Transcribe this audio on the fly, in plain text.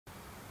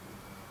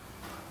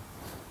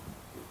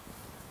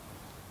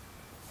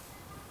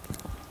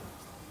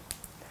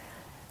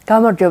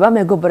გამარჯობა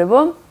მეგობრებო,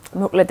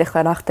 მოკლედ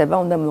ახლა რა ხდება,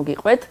 უნდა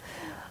მოგიყვეთ.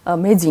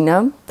 მეძინა,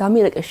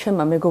 დამირეკეს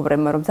შემმა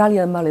მეგობრებმა, რომ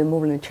ძალიან მალე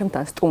მოვლენ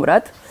ჩემთან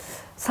სტუმრად.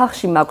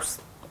 სახლში მაქვს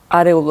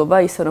არეულობა,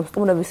 ისე რომ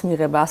სტუმრების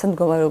მიღება ასეთ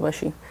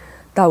მდგომარეობაში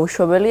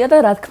დაუშვებელია და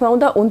რა თქმა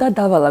უნდა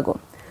დავალაგო.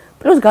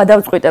 პლუს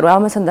გადავწყვიტე, რომ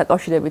ამასთან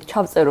დაკავშირებით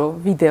ჩავწერო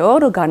ვიდეო,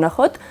 რომ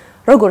განახოთ,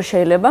 როგორ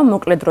შეიძლება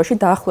მოკლედ დროში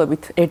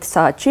დაახლოებით 1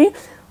 საათში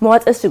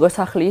მოაწესრიგო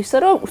სახლი ისე,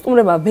 რომ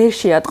სტუმრებმა ვერ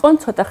შეატყონ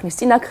ცოტა ხნის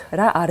წინ აქ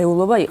რა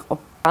არეულობა იყო.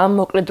 ამ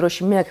მოკლედ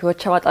დროში მე აქ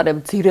ჩავატარებ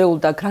ძირეულ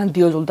და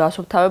გრანდიოზულ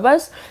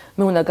დასუფთავებას,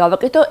 მე უნდა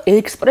გავაკეთო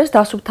ექსპრეს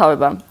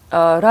დასუფთავება,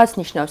 რაც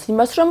ნიშნავს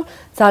იმას, რომ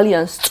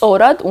ძალიან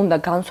სწორად უნდა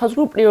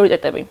განსაზღვრო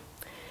პრიორიტეტები.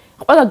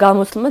 ყველა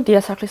გამოცდილმა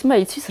დიასახლისმა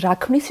იცის რა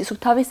ქმნის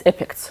სუფთავის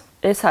ეფექტს.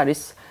 ეს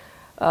არის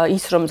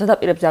ის, რომ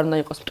ზედაპირებზე არ უნდა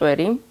იყოს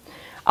მტვერი,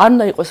 არ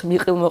უნდა იყოს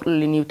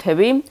მიყრილ-მოყრილი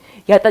ნივთები,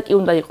 იატაკი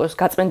უნდა იყოს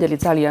გაწმენდილი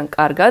ძალიან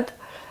კარგად,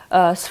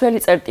 სველი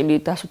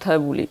წერტილი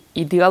დასუფთავებული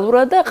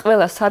იდეალურად და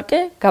ყველა სარკე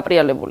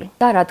გაპრიალებული.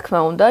 და რა თქმა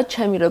უნდა,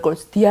 ჩემი როგორც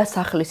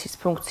დიასახლისის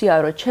ფუნქციაა,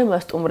 რომ ჩემმა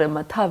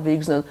სტუმრებმა თავი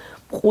იგრძნონ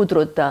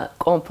მყუდროდ და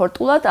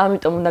კომფორტულად,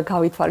 ამიტომ უნდა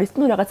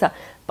გავითვალისწინო რაღაცა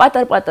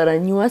პატარ-პატარა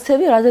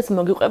ნიუანსები, რაზეც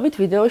მოგიყვებით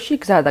ვიდეოში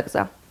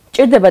გზადაგზა.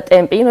 Ჭირდება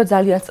ტემპი, რომ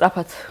ძალიან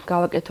სწრაფად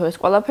გავაკეთო ეს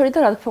ყველაფერი და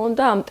რა თქმა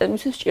უნდა, ამ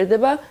ტემპისთვის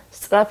ჭირდება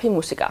სწრაფი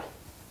მუსიკა.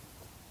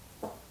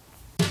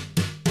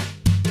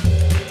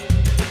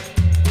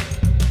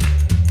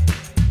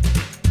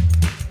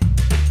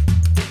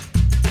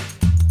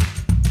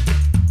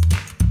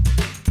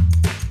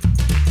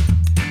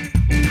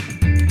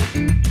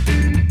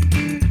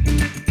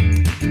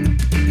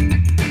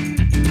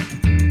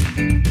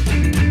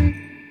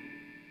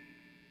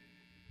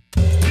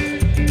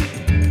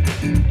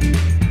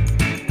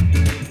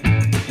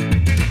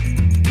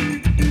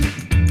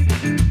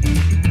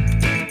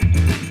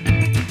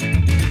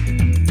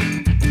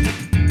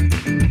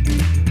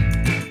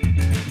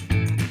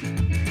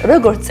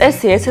 როგორც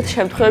წესი, ესეთ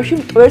შემთხვევებში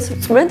მტვერს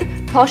ვწმენთ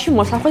თვალში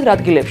მოსახვედ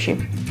ადგილებში.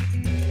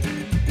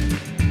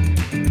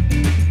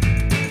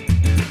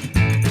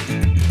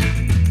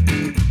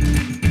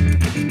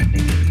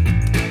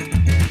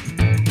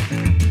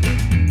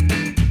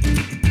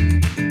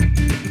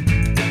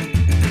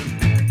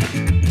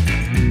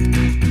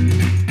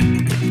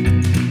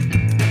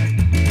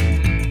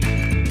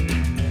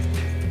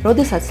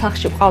 როდესაც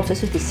სახლში ყავს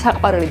ესეთი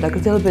საყვარელი და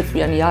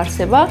გრძელბეწვიანი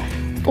არსება,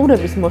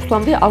 სტუმრების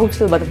მოსვლამდე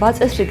აუცილებლად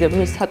ვაწესრიგებ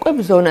მის საკვებ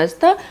ზონას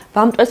და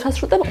ვამტვერს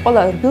ვასრულებ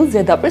ყველა რბილ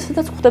ზედაპირს,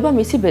 სადაც გვხდება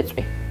მისი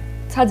ბეწვი.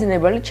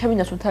 საძინებელი ჩემი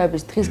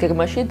დასუფთავების დღის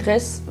გეგმაში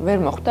დღეს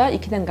ვერ მოხდა,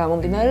 იქიდან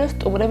გამომდინარე,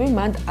 სტუმრები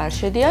მანდ არ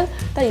შედიან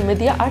და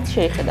იმედია არც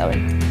შეიხედავენ.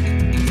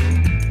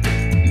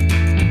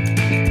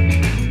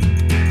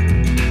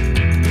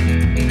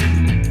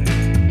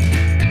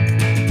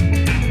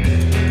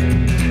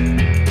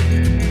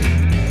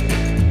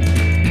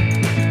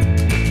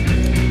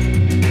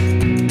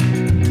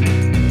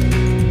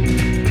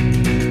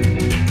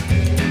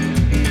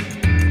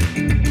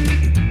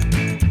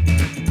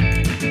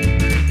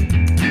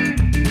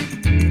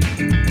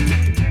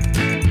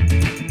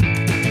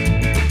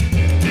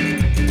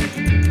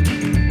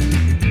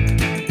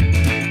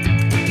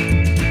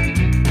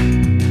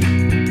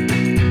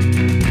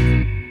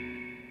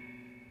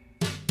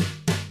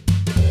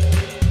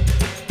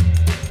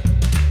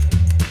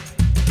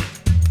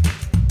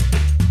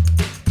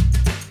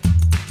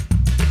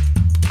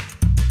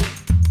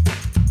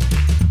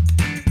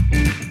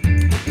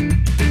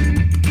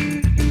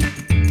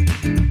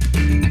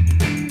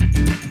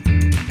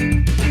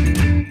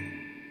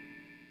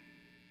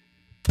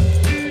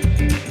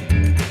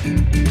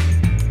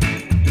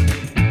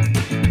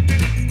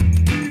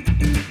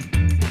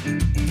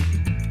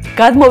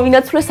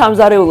 გადმოვინაცვლე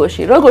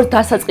სამზარეულოში. როგორც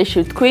დასაწყისში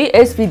ვთქვი,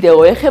 ეს ვიდეო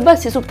ეხება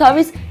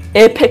სისუფთავის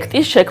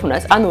ეფექტის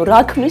შექმნას. ანუ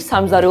რა ქმნის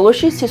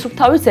სამზარეულოში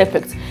სისუფთავის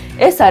ეფექტს.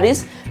 ეს არის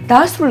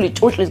დასრული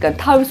ჭურჭლისგან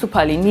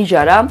თავისუფალი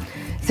ნიჟარა,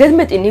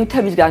 ზედმეტი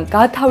ნივთებისგან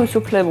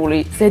გათავისუფლებული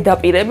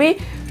ზედაპირები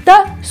და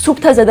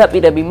სუფთა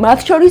ზედაპირები, მათ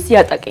შორის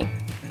იატაკი.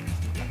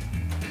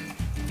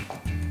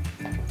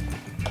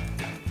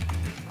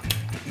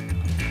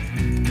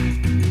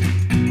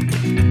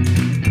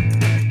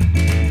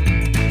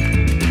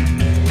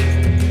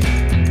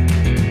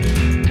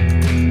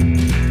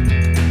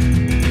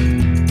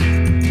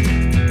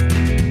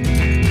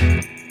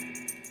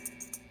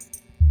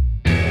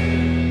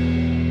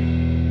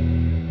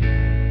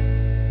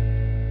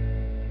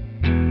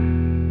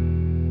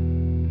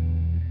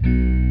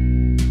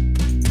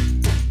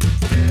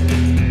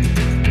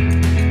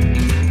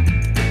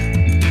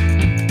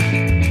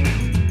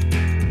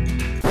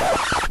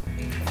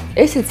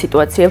 ესეთ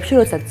სიტუაციებში,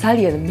 როდესაც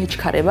ძალიან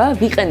მეჩქარება,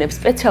 ვიყენებ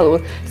სპეციალურ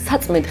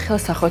საწმენდ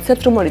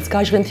ხელსახოცებს, რომელიც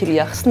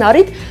გაჟღენთილია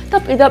ხსნარით და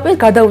პირდაპირ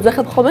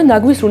გადაუძახებ ხოლმე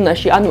ნაგვის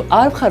ურნაში, ანუ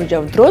არ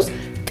ვხარჯავ დროს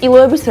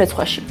ტილოების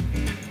რეცხვაში.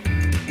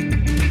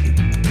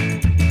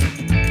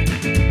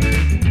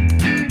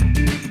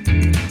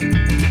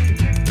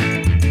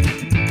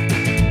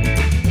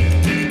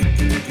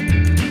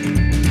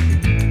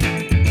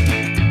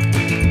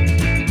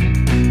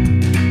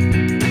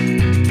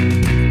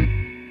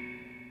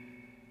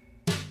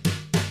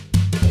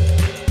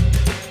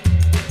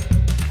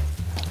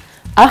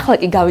 ახლა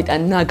კი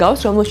გავიტან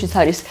ნაგავს, რომელშიც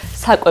არის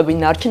საკვები,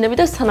 ნარჩენები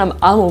და სანამ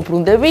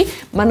ამოbrundები,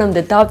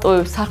 მანამდე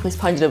დავტოვებ სახლის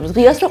ფანჯრებს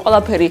ღიას, რომ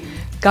ყველაფერი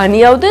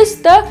განიავდეს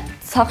და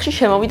სახლში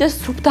შემოვიდეს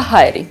სუფთა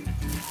ჰაერი.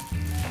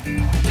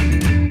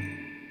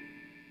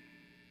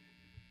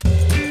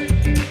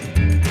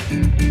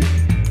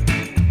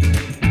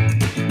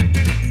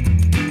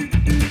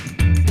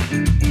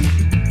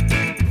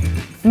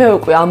 მე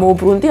უკვე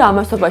ამოუბრუნდი,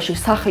 ამასობაში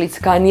სახლიც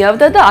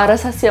განიავდა და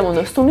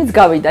არასასიამოვნო სუნიც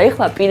გავიდა.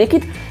 ეხლა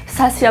პირიქით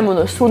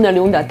სასიამოვნო სუნელი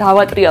უნდა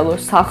დავატრიალო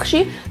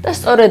სახლში და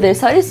სწორედ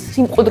ეს არის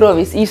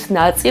სიმყუდროვის ის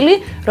ნაწილი,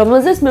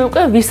 რომელზეც მე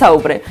უკვე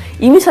ვისაუბრე.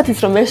 იმისათვის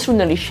რომ ეს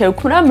სუნელი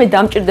შევქმნა, მე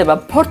დამჭირდება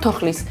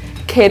ფორთოხლის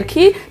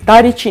ქერქი,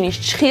 დარიჩინის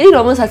ჩხირი,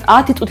 რომელსაც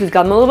 10 წუთის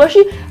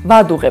განმავლობაში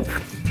ვადუღებ.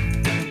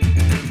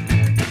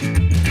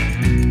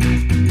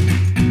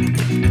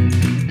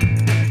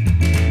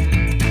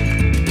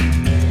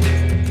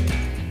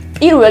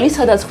 პირველი,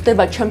 სადაც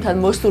ხდება ჩემთან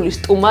მოსული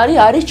სტუმარი,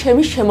 არის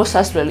ჩემი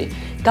შემოსასვლელი.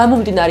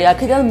 გამომდინარე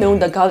აქედან მე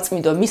უნდა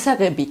გავწმინდო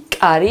მისაღები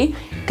კარი,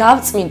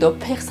 გავწმინდო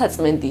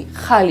ფეხსაწმენდი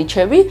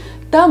ხალიჩები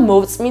და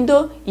მოვწმინდო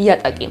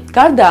იატაკი.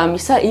 გარდა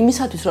ამისა,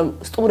 იმისათვის რომ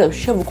სტუმრებს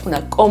შევუქმნა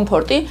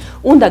კომფორტი,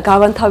 უნდა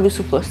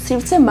გავანთავისუფლო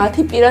სივრცე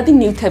მათი პირადი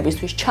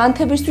ნივთებისთვის,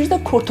 ჩანთებისთვის და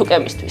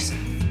ქურთუკებისთვის.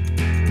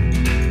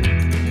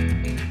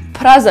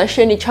 ფრაზა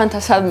შენი ჩანთა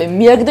სადმე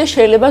მიაგდე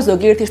შეიძლება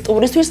ზოგიერთი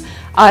სტუმრისთვის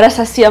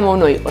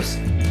არასასიამოვნო იყოს.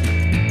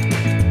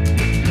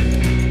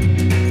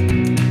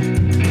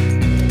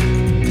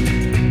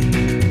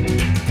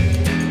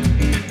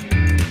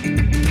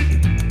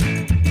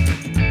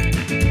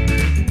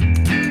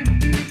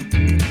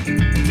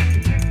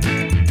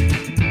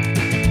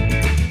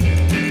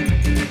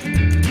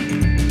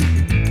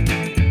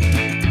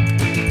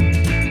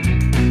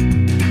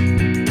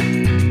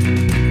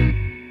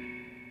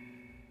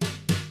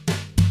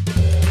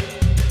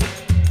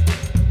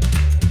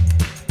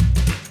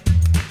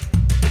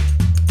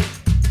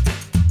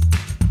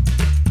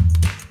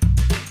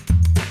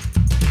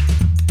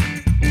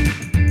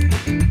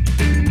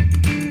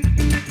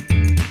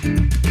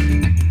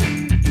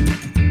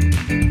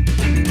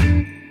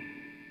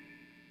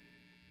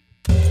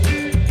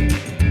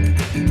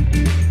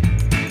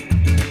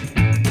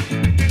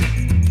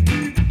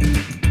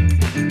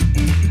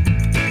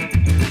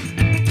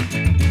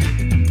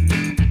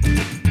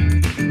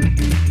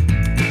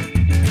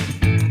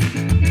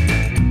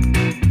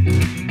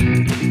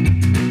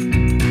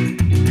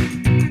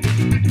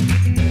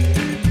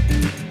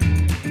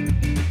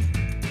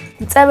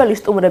 წეველი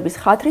სტუმრების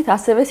ხათრით,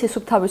 ასევე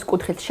სისუფთავის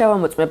კუთხით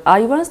შევამოწმებ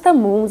აივანს და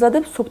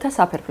მოვუმზადებ სუფთა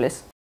საფერფლეს.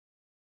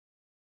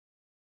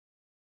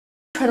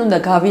 ჩვენ უნდა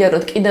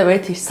გავიაროთ კიდევ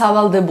ერთი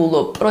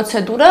სავალდებულო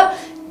პროცედურა.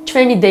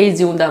 ჩვენი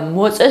დეიზი უნდა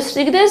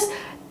მოწესრიგდეს,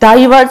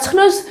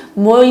 დაივარცხნოს,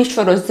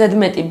 მოიშოროს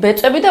ზედმეტი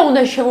ბეწვები და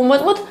უნდა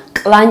შევუმოწმოთ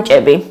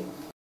კლანჭები.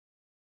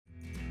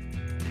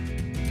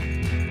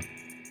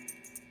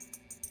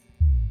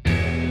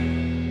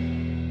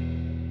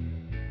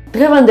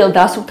 დღევანდელ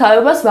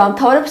დასუფთავებას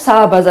ვამთავრებ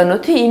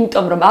სააბაზანოთი,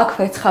 იმიტომ რომ აქ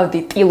ვეცხავდი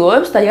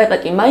ტილოებს და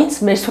იატაკი მაინც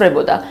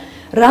მესვრებოდა.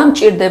 რა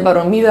მჭირდება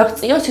რომ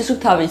მივაღწიო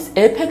სისუფთავის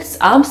ეფექტს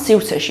ამ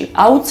სივრცეში?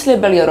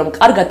 აუცილებელია რომ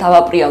კარგად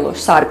ავაპრიალო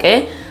სარკე,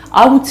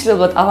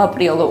 აუცილებლად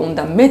ავაპრიალო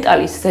უნდა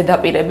მეტალის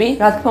ზედაპირები,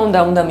 რა თქმა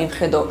უნდა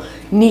მივხედო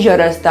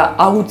ნიჟარას და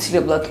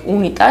აუცილებლად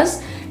უნიტაზს.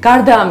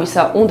 გარდა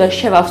ამისა, უნდა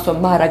შევახსო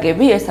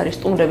მარაგები, ეს არის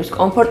სტუმრების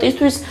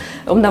კომფორტისთვის,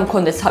 უნდა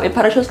მქონდეს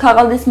საფიფარაშოს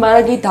ქაღალდის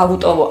მარაგი,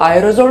 დავუტოვო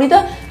აეროზოლი და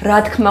რა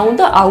თქმა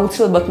უნდა,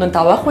 აუცილებლად უნდა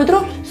დავახვედრო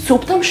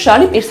სუფთა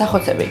მშრალი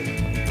პირსახოცები.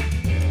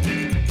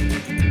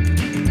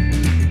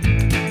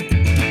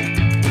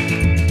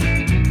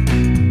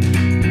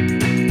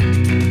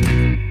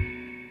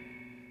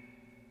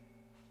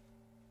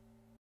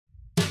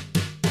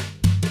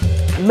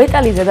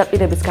 მეტალის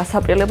ზედაპირების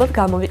გასაპრიალებლად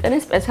გამოვიყენე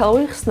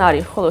სპეციალური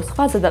ხსნარი, ხოლო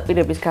სხვა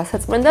ზედაპირების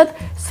გასაწმენდად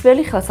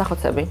სველი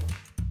ხელსახოცები.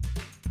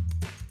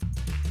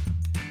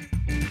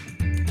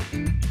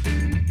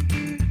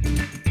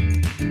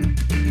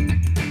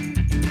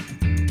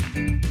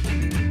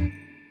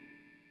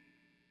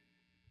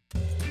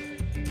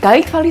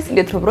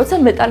 გაითვალისწინეთ, რომ როცა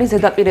მეტალის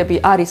ზედაპირები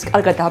არის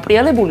კარგად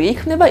აპრიალებული,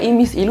 იქნება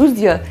იმის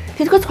ილუზია,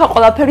 თითქოს სხვა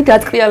ყველაფერი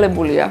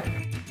დაწყრიალებულია.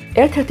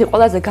 ერთ-ერთი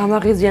ყველაზე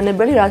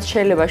გამაღიზიანებელი, რაც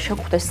შეიძლება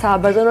შეხვდეს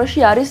სააბაზანოში,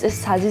 არის ეს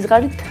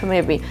საზიზღარი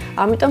თმები.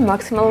 ამიტომ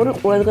მაქსიმალური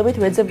ყურადღებით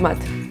ვეძებ მათ.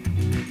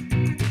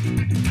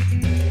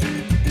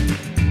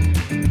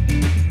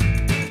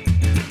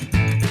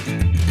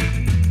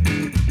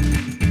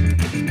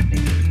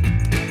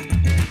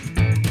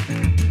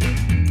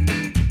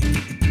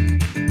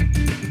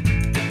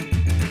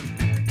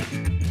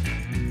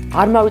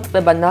 არ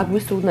მავიწყდება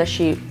ნაგვის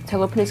ურნაში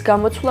ცელოფნის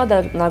გამოცვლა და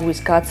ნაგვის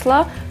გაცვლა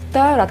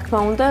და რა თქმა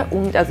უნდა,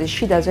 უნიტაზის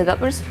შიდა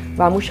ზედაპირს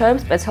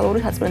ვამუშავებ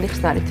სპეციალური საწმენდი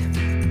ხსნარით.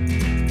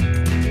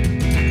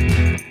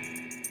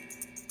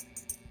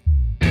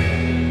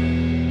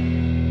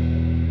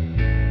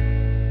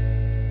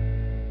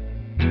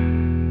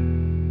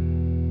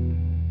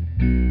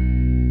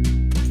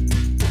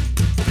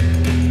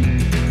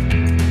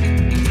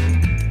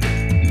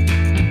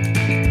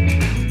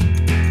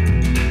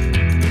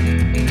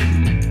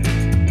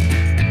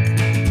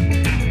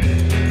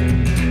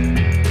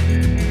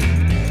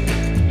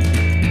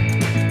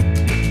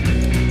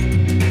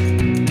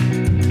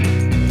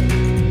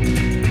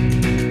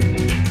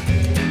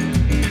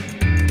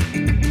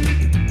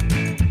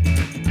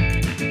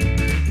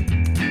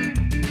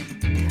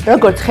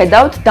 როგორც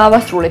ხედავთ,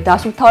 დავასრულე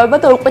დასუფთავება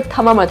და უკვე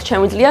თამამად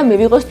შემიძლია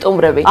მივიღო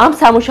სტუმრები. ამ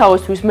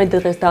სამუშაოსთვის მე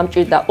დღეს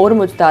დამჭირდა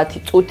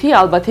 50 წუთი,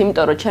 ალბათ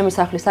იმიტომ რომ ჩემი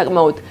სახლი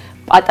საკმაოდ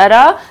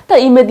პატარაა და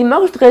იმედი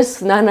მაქვს დღეს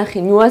ნანახი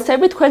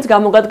ნიუანსები თქვენს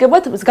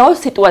გამოგადგებათ მსგავს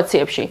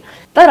სიტუაციებში.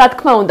 და რა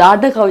თქმა უნდა, არ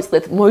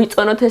დაგავიწყდეთ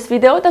მოიწონოთ ეს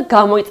ვიდეო და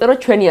გამოიწეროთ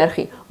ჩვენი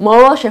არხი.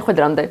 მოვალ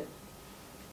შეხვედრამდე.